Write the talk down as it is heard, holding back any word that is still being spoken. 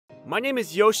My name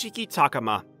is Yoshiki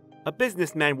Takama, a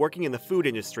businessman working in the food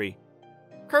industry.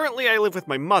 Currently, I live with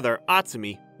my mother,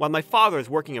 Atsumi, while my father is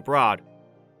working abroad.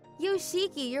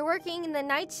 Yoshiki, you're working in the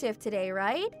night shift today,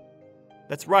 right?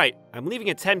 That's right, I'm leaving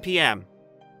at 10 p.m.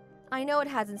 I know it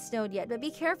hasn't snowed yet, but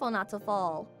be careful not to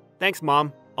fall. Thanks,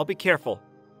 Mom. I'll be careful.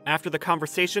 After the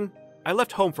conversation, I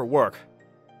left home for work.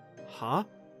 Huh?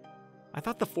 I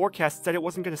thought the forecast said it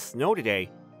wasn't going to snow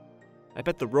today. I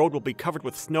bet the road will be covered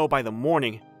with snow by the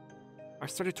morning. I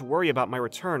started to worry about my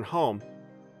return home.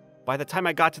 By the time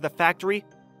I got to the factory,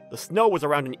 the snow was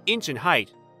around an inch in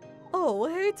height. Oh,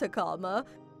 hey, Takama.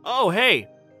 Oh, hey!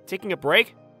 Taking a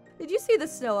break? Did you see the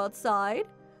snow outside?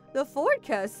 The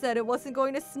forecast said it wasn't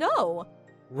going to snow.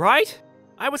 Right?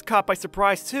 I was caught by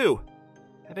surprise, too.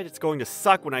 I bet it's going to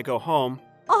suck when I go home.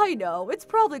 I know. It's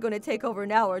probably going to take over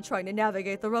an hour trying to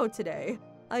navigate the road today.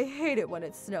 I hate it when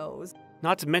it snows.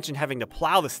 Not to mention having to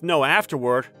plow the snow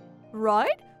afterward.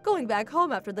 Right? Going back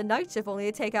home after the night shift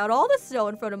only to take out all the snow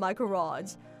in front of my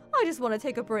garage. I just want to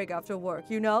take a break after work,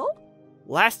 you know?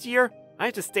 Last year, I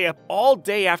had to stay up all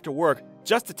day after work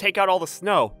just to take out all the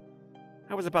snow.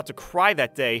 I was about to cry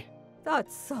that day.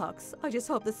 That sucks. I just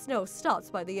hope the snow stops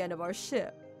by the end of our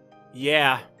shift.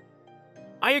 Yeah.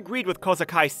 I agreed with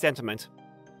Kozakai's sentiment.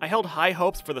 I held high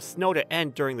hopes for the snow to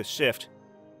end during the shift.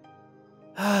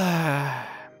 I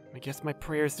guess my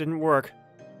prayers didn't work.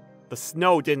 The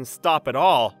snow didn't stop at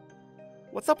all.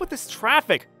 What's up with this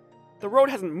traffic? The road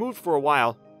hasn't moved for a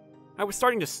while. I was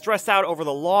starting to stress out over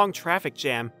the long traffic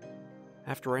jam.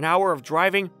 After an hour of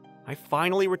driving, I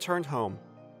finally returned home.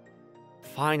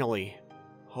 Finally.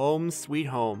 Home sweet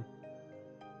home.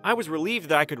 I was relieved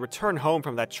that I could return home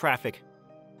from that traffic.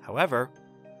 However...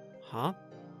 Huh?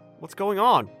 What's going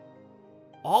on?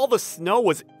 All the snow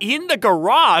was in the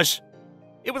garage!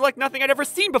 It was like nothing I'd ever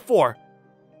seen before!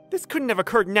 This couldn't have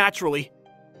occurred naturally.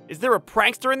 Is there a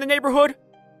prankster in the neighborhood?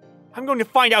 I'm going to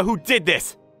find out who did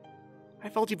this! I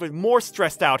felt even more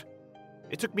stressed out.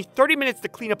 It took me 30 minutes to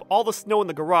clean up all the snow in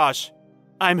the garage.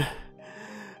 I'm...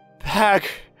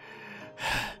 back.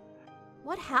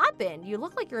 What happened? You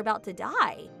look like you're about to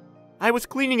die. I was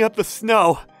cleaning up the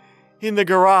snow in the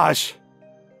garage.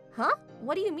 Huh?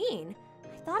 What do you mean?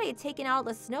 I thought I had taken out all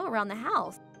the snow around the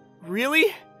house. Really?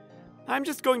 I'm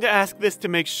just going to ask this to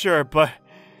make sure, but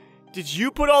did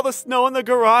you put all the snow in the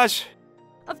garage?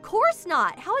 Of course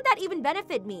not. How would that even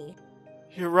benefit me?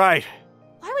 You're right.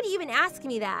 Why would you even ask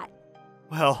me that?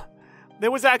 Well,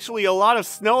 there was actually a lot of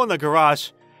snow in the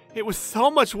garage. It was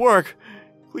so much work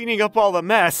cleaning up all the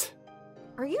mess.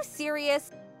 Are you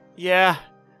serious? Yeah.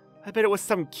 I bet it was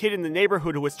some kid in the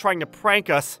neighborhood who was trying to prank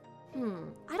us.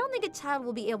 I don't think a child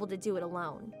will be able to do it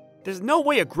alone. There's no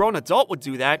way a grown adult would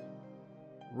do that.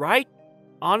 Right?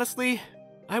 Honestly,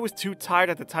 I was too tired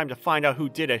at the time to find out who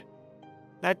did it.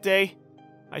 That day,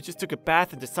 I just took a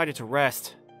bath and decided to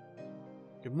rest.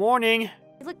 Good morning.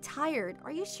 You look tired.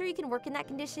 Are you sure you can work in that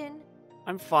condition?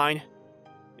 I'm fine.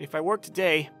 If I work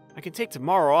today, I can take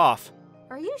tomorrow off.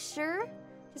 Are you sure?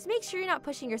 Just make sure you're not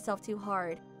pushing yourself too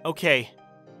hard. Okay.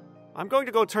 I'm going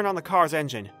to go turn on the car's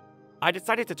engine. I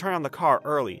decided to turn on the car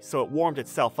early, so it warmed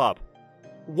itself up.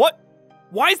 What?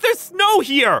 Why is there snow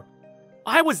here?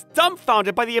 I was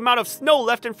dumbfounded by the amount of snow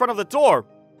left in front of the door.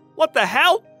 What the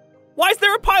hell? Why is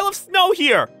there a pile of snow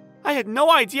here? I had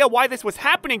no idea why this was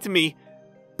happening to me,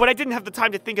 but I didn't have the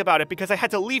time to think about it because I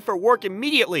had to leave for work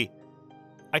immediately.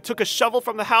 I took a shovel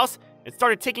from the house and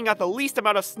started taking out the least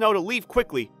amount of snow to leave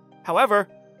quickly. However...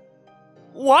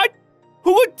 What?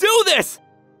 Who would do this?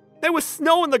 There was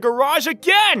snow in the garage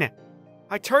again!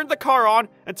 I turned the car on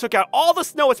and took out all the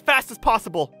snow as fast as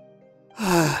possible.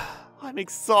 I'm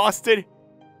exhausted.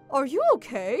 Are you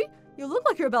okay? You look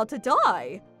like you're about to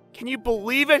die. Can you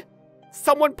believe it?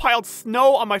 Someone piled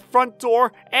snow on my front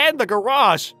door and the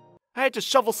garage. I had to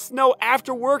shovel snow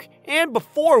after work and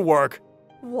before work.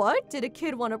 What? Did a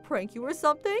kid want to prank you or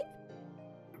something?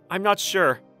 I'm not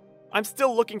sure. I'm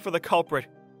still looking for the culprit.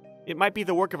 It might be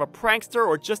the work of a prankster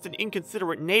or just an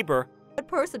inconsiderate neighbor. That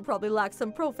person probably lacks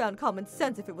some profound common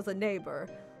sense if it was a neighbor.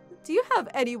 Do you have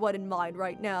anyone in mind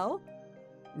right now?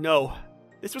 No.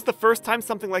 This was the first time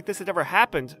something like this had ever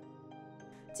happened.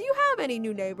 Do you have any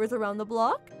new neighbors around the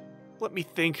block? Let me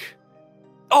think.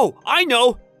 Oh, I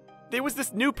know! There was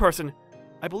this new person.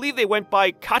 I believe they went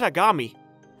by Katagami.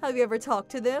 Have you ever talked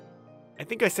to them? I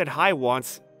think I said hi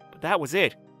once, but that was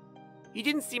it. He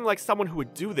didn't seem like someone who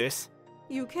would do this.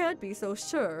 You can't be so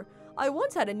sure. I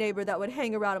once had a neighbor that would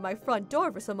hang around at my front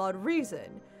door for some odd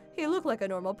reason. He looked like a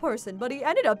normal person, but he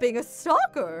ended up being a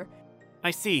stalker.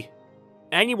 I see.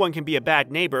 Anyone can be a bad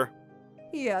neighbor.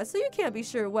 Yeah, so you can't be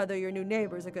sure whether your new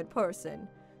neighbor's a good person.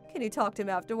 Can you talk to him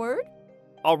afterward?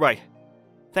 Alright.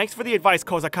 Thanks for the advice,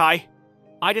 Kozakai.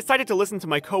 I decided to listen to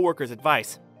my coworker's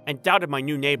advice and doubted my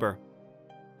new neighbor.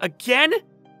 Again?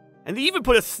 And they even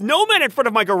put a snowman in front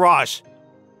of my garage!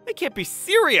 They can't be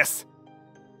serious!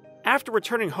 After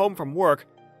returning home from work,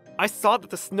 I saw that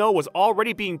the snow was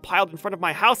already being piled in front of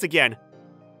my house again.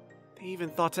 They even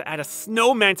thought to add a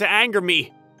snowman to anger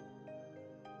me.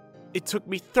 It took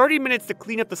me 30 minutes to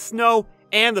clean up the snow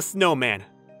and the snowman.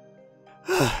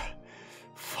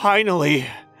 Finally,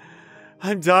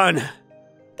 I'm done.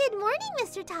 Good morning,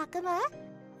 Mr. Takuma.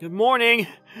 Good morning.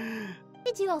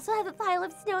 Did you also have a pile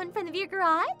of snow in front of your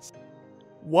garage?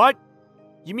 What?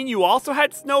 You mean you also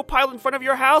had snow piled in front of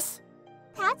your house?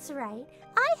 That's right.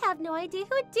 I have no idea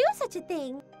who would do such a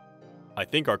thing. I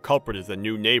think our culprit is the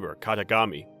new neighbor,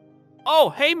 Katagami. Oh,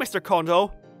 hey, Mr.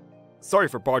 Kondo. Sorry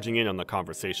for barging in on the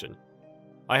conversation.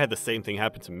 I had the same thing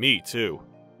happen to me, too.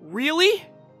 Really?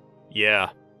 Yeah.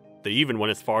 They even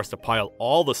went as far as to pile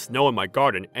all the snow in my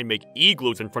garden and make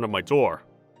igloos in front of my door.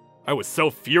 I was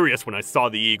so furious when I saw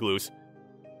the igloos.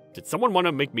 Did someone want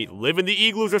to make me live in the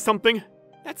igloos or something?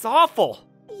 That's awful.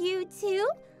 You too?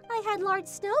 I had large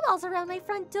snowballs around my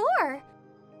front door.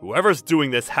 Whoever's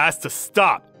doing this has to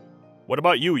stop. What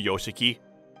about you, Yoshiki?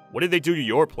 What did they do to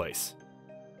your place?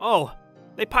 Oh,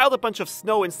 they piled a bunch of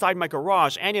snow inside my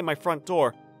garage and in my front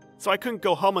door, so I couldn't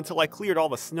go home until I cleared all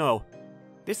the snow.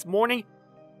 This morning,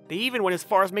 they even went as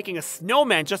far as making a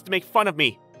snowman just to make fun of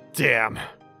me. Damn.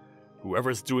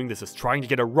 Whoever's doing this is trying to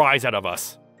get a rise out of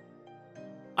us.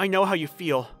 I know how you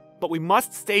feel, but we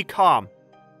must stay calm.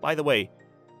 By the way,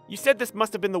 you said this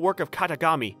must have been the work of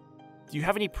Katagami. Do you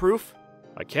have any proof?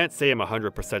 I can't say I'm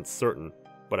 100% certain,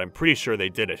 but I'm pretty sure they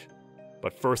did it.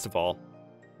 But first of all,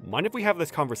 mind if we have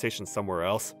this conversation somewhere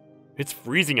else? It's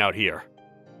freezing out here.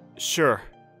 Sure,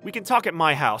 we can talk at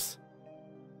my house.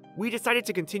 We decided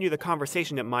to continue the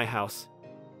conversation at my house.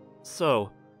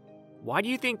 So, why do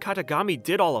you think Katagami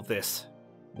did all of this?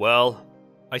 Well,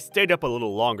 I stayed up a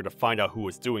little longer to find out who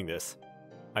was doing this.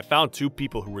 I found two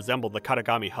people who resembled the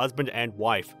Katagami husband and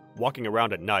wife walking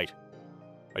around at night.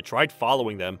 I tried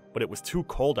following them, but it was too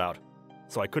cold out,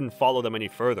 so I couldn't follow them any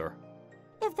further.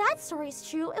 If that story's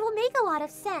true, it will make a lot of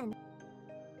sense.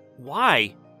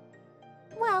 Why?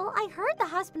 Well, I heard the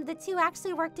husband of the two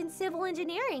actually worked in civil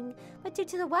engineering, but due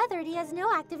to the weather, he has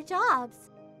no active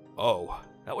jobs. Oh,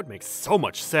 that would make so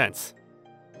much sense.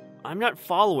 I'm not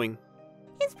following.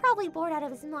 He's probably bored out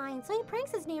of his mind, so he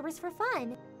pranks his neighbors for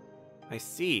fun. I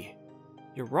see.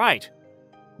 You're right.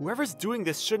 Whoever's doing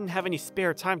this shouldn't have any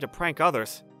spare time to prank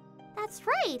others. That's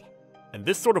right. And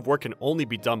this sort of work can only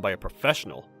be done by a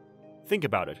professional. Think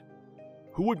about it.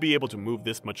 Who would be able to move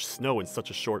this much snow in such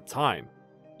a short time?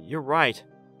 You're right.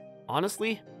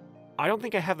 Honestly, I don't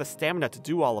think I have the stamina to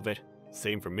do all of it.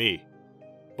 Same for me.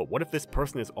 But what if this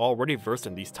person is already versed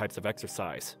in these types of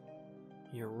exercise?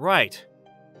 You're right.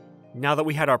 Now that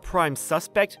we had our prime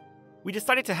suspect, we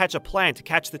decided to hatch a plan to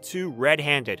catch the two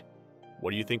red-handed.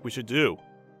 What do you think we should do?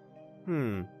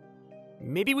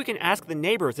 Maybe we can ask the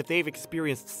neighbors if they've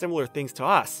experienced similar things to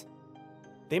us.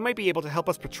 They might be able to help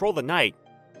us patrol the night.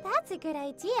 That's a good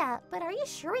idea, but are you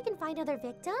sure we can find other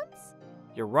victims?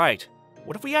 You're right.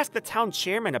 What if we ask the town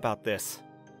chairman about this?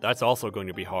 That's also going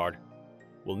to be hard.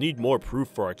 We'll need more proof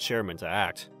for our chairman to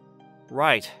act.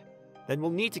 Right. Then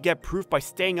we'll need to get proof by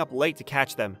staying up late to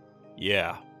catch them.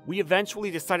 Yeah. We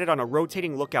eventually decided on a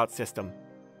rotating lookout system.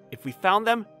 If we found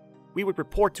them, we would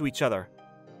report to each other.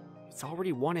 It's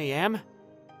already 1 a.m.?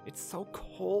 It's so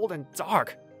cold and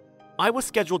dark. I was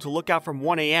scheduled to look out from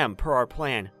 1 a.m. per our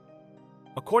plan.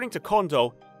 According to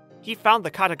Kondo, he found the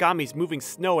Katagamis moving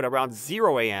snow at around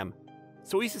 0 a.m.,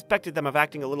 so he suspected them of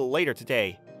acting a little later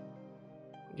today.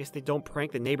 I guess they don't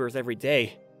prank the neighbors every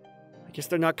day. I guess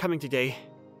they're not coming today.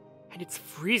 And it's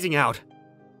freezing out.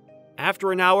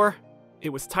 After an hour, it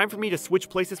was time for me to switch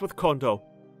places with Kondo.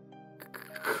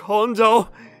 Kondo!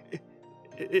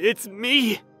 It's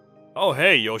me! Oh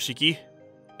hey, Yoshiki.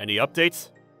 Any updates?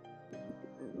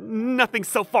 Nothing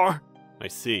so far. I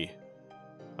see.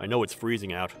 I know it's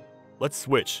freezing out. Let's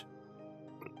switch.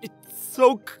 It's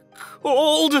so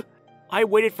cold! I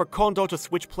waited for Kondo to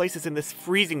switch places in this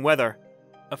freezing weather.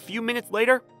 A few minutes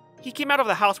later, he came out of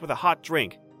the house with a hot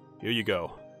drink. Here you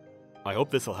go. I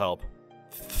hope this'll help.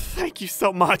 Thank you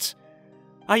so much.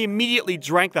 I immediately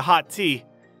drank the hot tea.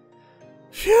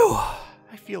 Phew,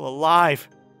 I feel alive.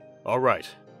 Alright,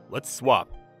 let's swap.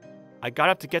 I got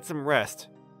up to get some rest,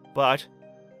 but...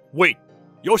 Wait,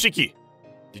 Yoshiki!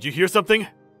 Did you hear something?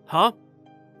 Huh?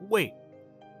 Wait,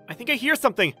 I think I hear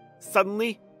something.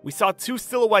 Suddenly, we saw two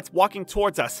silhouettes walking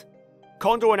towards us.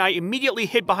 Kondo and I immediately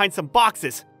hid behind some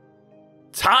boxes.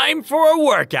 Time for a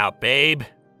workout, babe.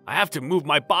 I have to move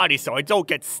my body so I don't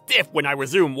get stiff when I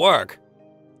resume work.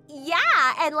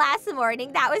 Yeah, and last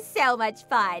morning, that was so much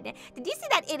fun. Did you see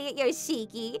that idiot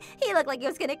Yoshiki? He looked like he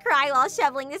was gonna cry while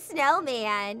shoveling the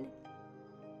snowman.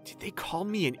 Did they call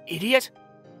me an idiot?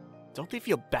 Don't they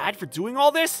feel bad for doing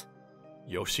all this?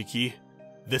 Yoshiki,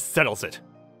 this settles it.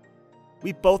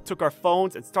 We both took our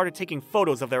phones and started taking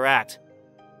photos of their act.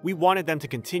 We wanted them to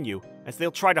continue, as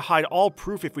they'll try to hide all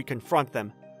proof if we confront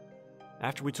them.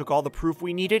 After we took all the proof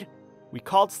we needed, we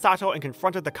called Sato and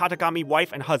confronted the Katagami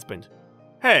wife and husband.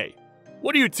 Hey,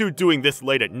 what are you two doing this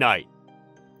late at night?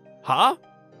 Huh?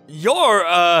 You're,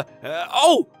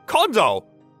 oh, Kondo!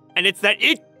 And it's that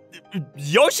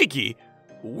Yoshiki!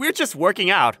 We're just working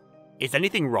out. Is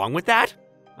anything wrong with that?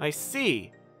 I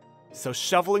see. So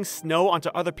shoveling snow onto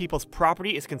other people's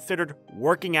property is considered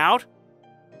working out?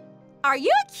 Are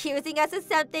you accusing us of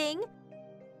something?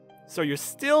 So you're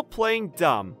still playing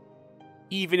dumb.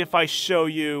 Even if I show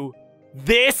you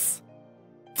this?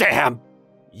 Damn!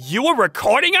 You were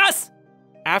recording us?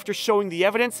 After showing the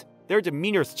evidence, their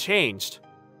demeanors changed.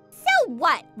 So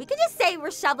what? We could just say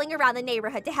we're shoveling around the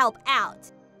neighborhood to help out.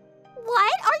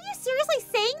 What? Are you seriously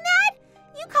saying that?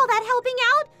 You call that helping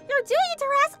out? You're doing it to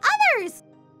harass others!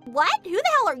 What? Who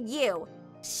the hell are you?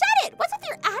 Shut it! What's with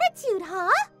your attitude,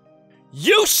 huh?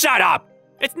 You shut up!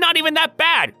 It's not even that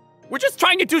bad! We're just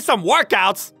trying to do some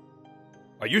workouts!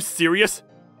 Are you serious?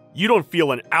 You don't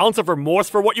feel an ounce of remorse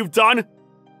for what you've done?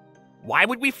 Why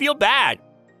would we feel bad?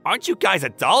 Aren't you guys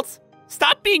adults?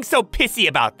 Stop being so pissy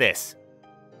about this!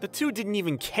 The two didn't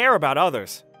even care about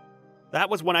others. That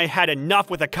was when I had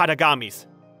enough with the Katagamis.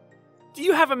 Do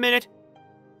you have a minute?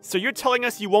 So you're telling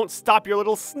us you won't stop your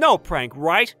little snow prank,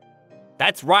 right?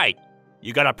 That's right.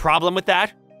 You got a problem with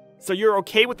that? So you're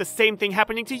okay with the same thing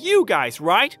happening to you guys,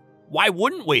 right? Why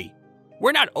wouldn't we?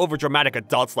 We're not overdramatic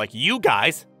adults like you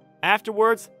guys.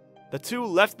 Afterwards, the two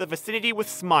left the vicinity with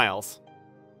smiles.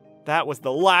 That was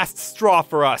the last straw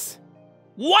for us.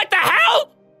 What the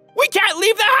hell? We can't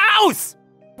leave the house!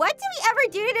 What do we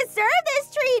ever do to deserve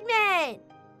this treatment?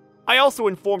 I also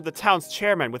informed the town's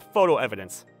chairman with photo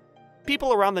evidence.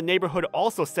 People around the neighborhood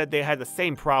also said they had the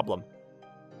same problem.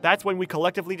 That's when we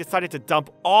collectively decided to dump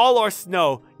all our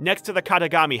snow next to the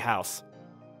Katagami house.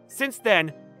 Since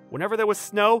then, whenever there was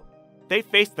snow, they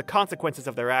faced the consequences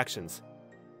of their actions.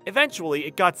 Eventually,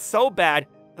 it got so bad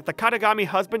that the Katagami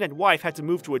husband and wife had to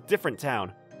move to a different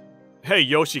town. Hey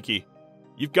Yoshiki,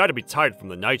 you've got to be tired from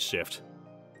the night shift.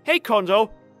 Hey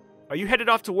Kondo, are you headed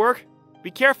off to work? Be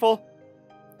careful.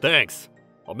 Thanks.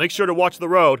 I'll make sure to watch the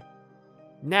road.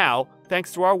 Now,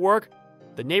 thanks to our work,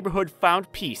 the neighborhood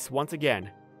found peace once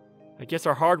again. I guess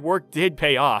our hard work did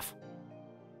pay off.